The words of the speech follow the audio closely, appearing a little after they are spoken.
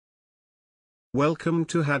Welcome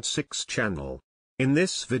to Had6 channel. In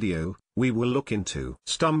this video, we will look into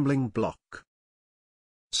stumbling block.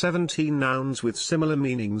 17 nouns with similar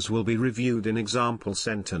meanings will be reviewed in example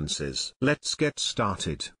sentences. Let's get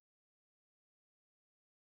started.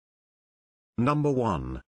 Number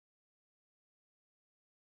 1.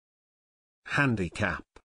 Handicap.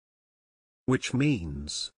 Which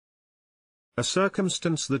means a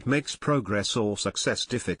circumstance that makes progress or success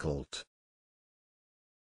difficult.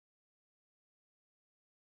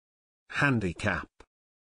 Handicap.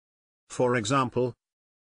 For example,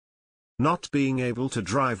 not being able to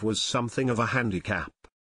drive was something of a handicap.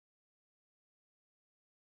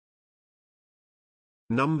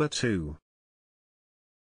 Number 2.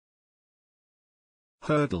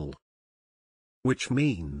 Hurdle. Which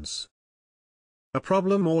means a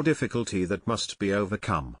problem or difficulty that must be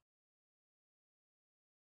overcome.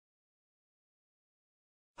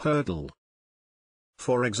 Hurdle.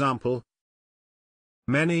 For example,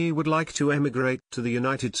 many would like to emigrate to the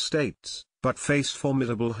United States, but face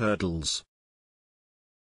formidable hurdles.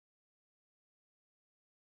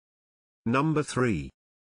 Number 3.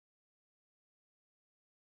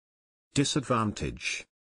 Disadvantage.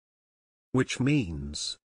 Which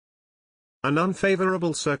means an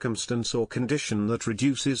unfavorable circumstance or condition that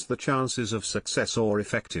reduces the chances of success or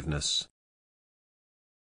effectiveness.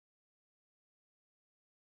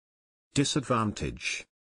 Disadvantage.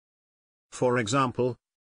 For example,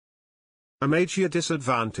 a major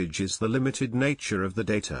disadvantage is the limited nature of the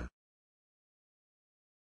data.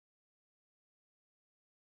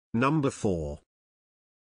 Number 4.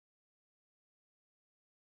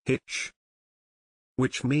 Hitch.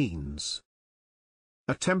 Which means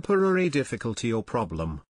a temporary difficulty or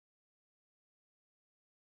problem.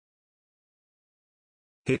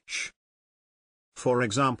 Hitch. For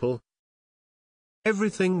example,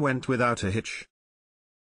 everything went without a hitch.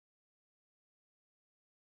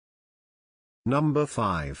 Number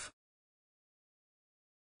 5.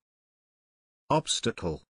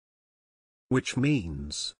 Obstacle. Which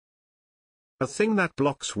means a thing that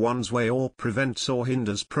blocks one's way or prevents or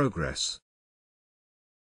hinders progress.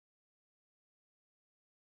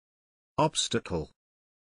 Obstacle.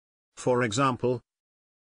 For example,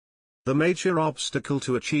 the major obstacle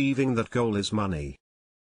to achieving that goal is money.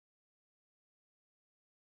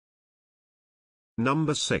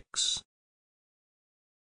 Number 6.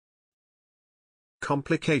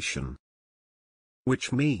 Complication.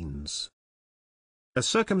 Which means a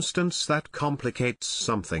circumstance that complicates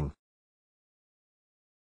something.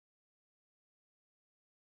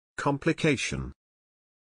 Complication.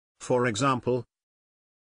 For example,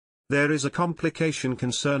 there is a complication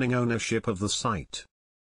concerning ownership of the site.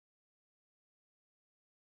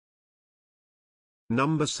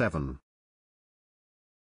 Number 7.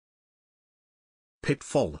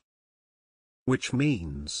 Pitfall. Which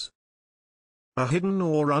means a hidden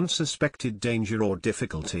or unsuspected danger or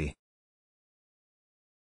difficulty.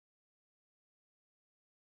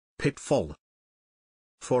 Pitfall.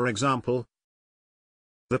 For example,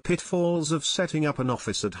 the pitfalls of setting up an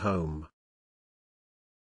office at home.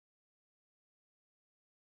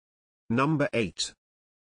 Number 8.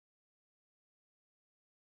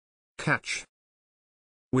 Catch.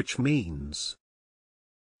 Which means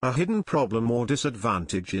a hidden problem or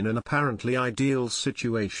disadvantage in an apparently ideal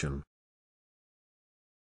situation.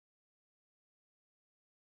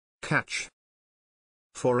 Catch.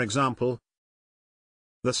 For example,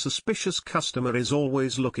 the suspicious customer is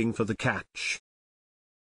always looking for the catch.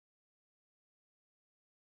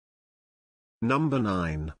 Number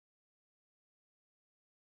 9.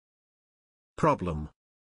 Problem.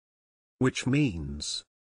 Which means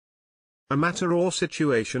a matter or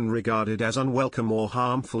situation regarded as unwelcome or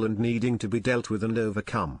harmful and needing to be dealt with and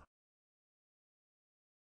overcome.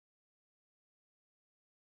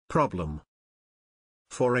 Problem.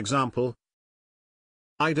 For example,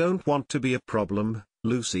 I don't want to be a problem,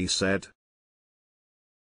 Lucy said.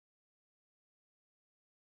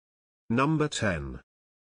 Number 10.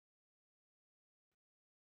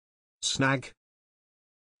 Snag.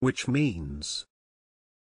 Which means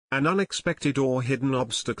an unexpected or hidden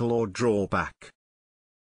obstacle or drawback.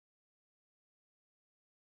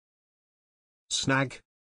 Snag.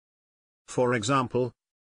 For example,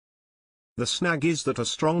 the snag is that a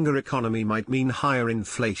stronger economy might mean higher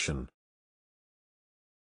inflation.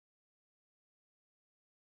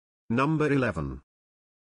 Number 11.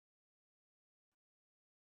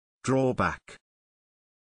 Drawback.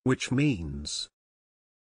 Which means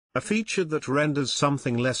a feature that renders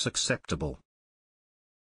something less acceptable.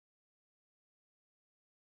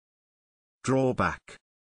 Drawback.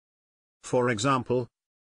 For example,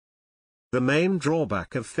 The main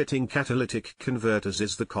drawback of fitting catalytic converters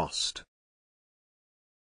is the cost.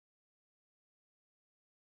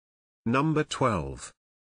 Number 12.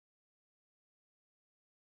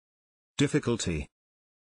 Difficulty.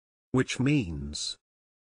 Which means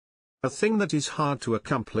a thing that is hard to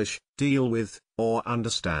accomplish, deal with, or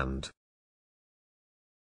understand.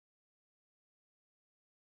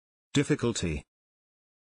 Difficulty.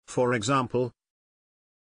 For example,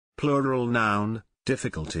 plural noun,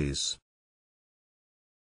 difficulties.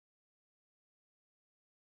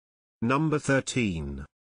 Number 13.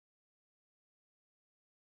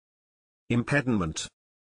 Impediment.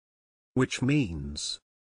 Which means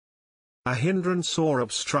a hindrance or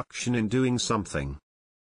obstruction in doing something.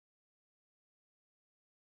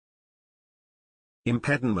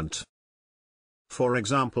 Impediment. For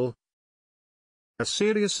example, a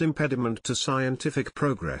serious impediment to scientific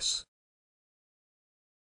progress.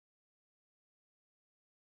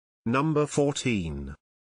 Number 14.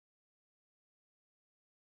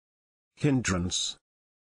 Hindrance.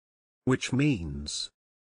 Which means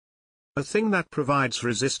a thing that provides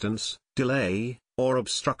resistance, delay, or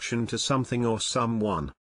obstruction to something or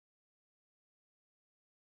someone.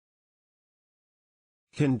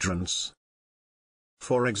 Hindrance.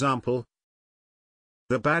 For example,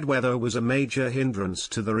 the bad weather was a major hindrance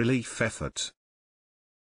to the relief effort.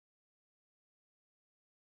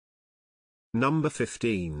 Number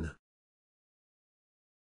 15.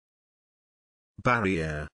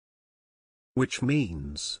 Barrier. Which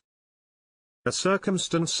means a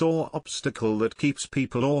circumstance or obstacle that keeps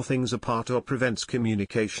people or things apart or prevents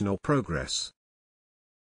communication or progress.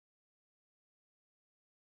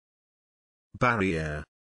 Barrier.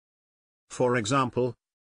 For example,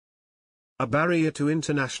 a barrier to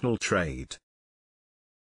international trade.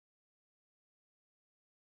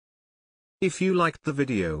 If you liked the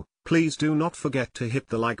video, please do not forget to hit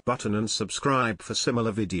the like button and subscribe for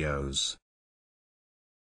similar videos.